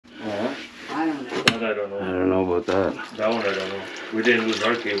that. That one I don't know. We didn't lose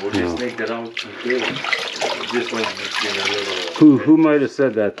our cable. We just snaked it out some cable. This one's just been a little... Who might have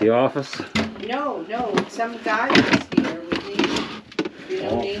said that? The office? No, some guy was here with Nina. You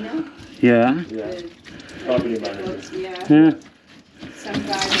know Nina? Yeah. Yeah. The- Property manager. Yeah. Yeah. Some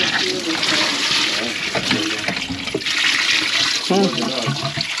guy was here with Well,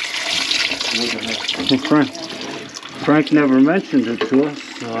 Frank never mentioned it to us,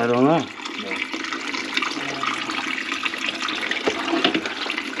 so I don't know.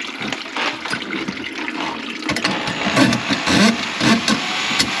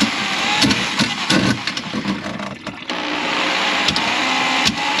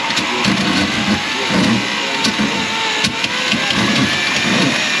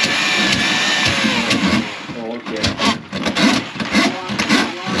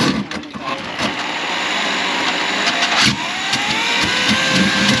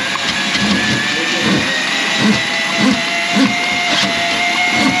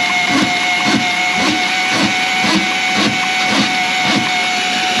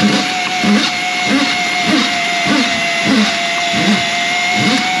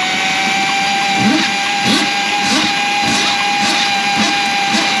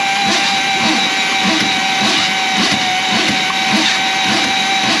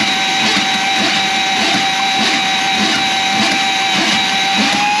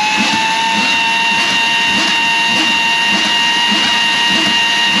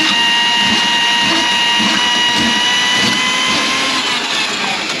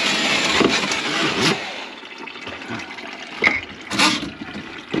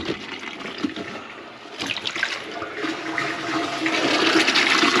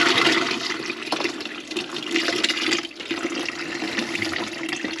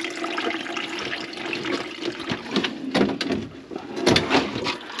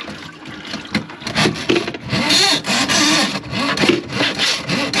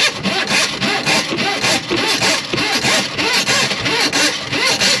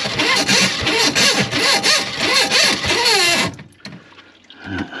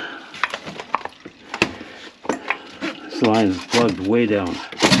 This line is plugged way down.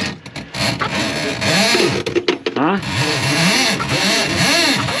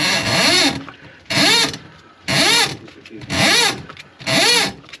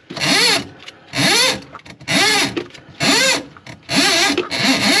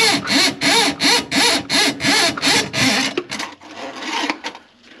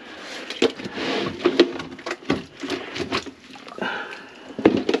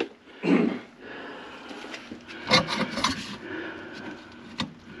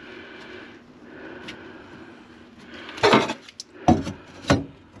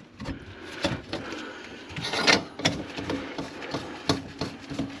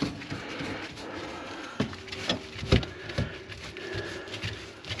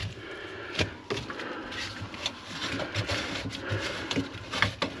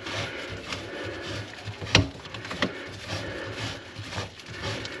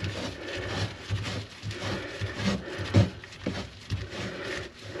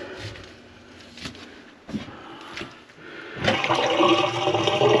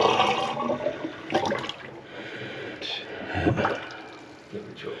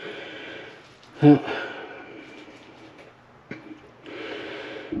 Huh?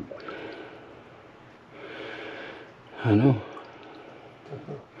 I know.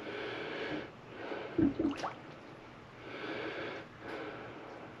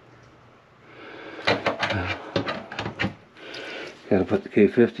 Gotta put the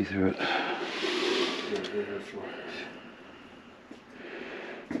K50 through it.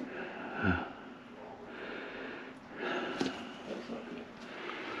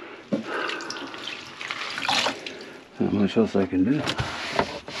 Not much else I can do.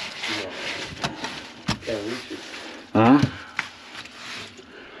 Can't reach it. Huh?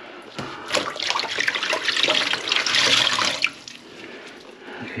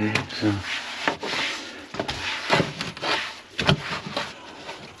 Okay, so.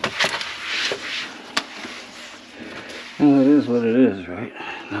 Well, it is what it is, right?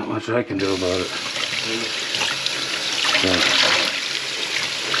 Not much I can do about it. So.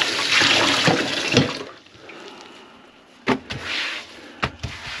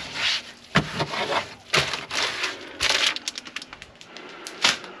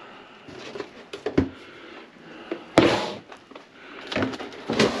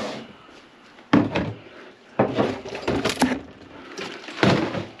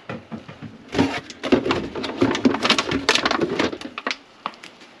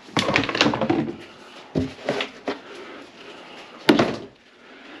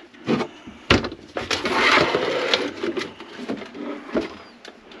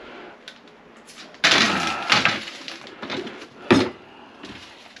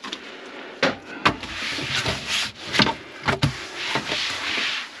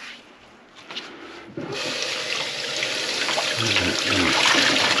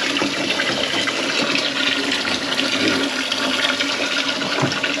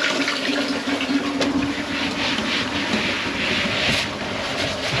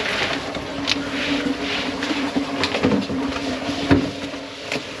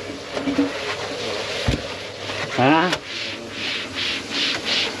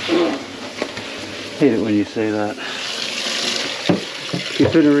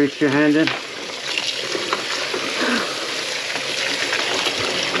 Couldn't reach your hand in?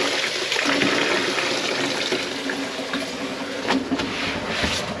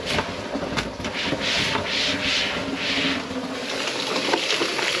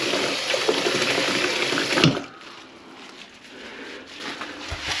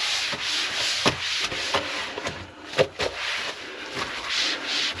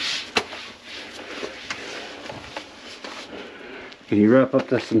 Can you wrap up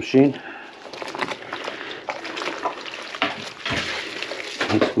this machine?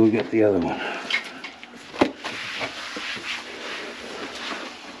 Let's go get the other one.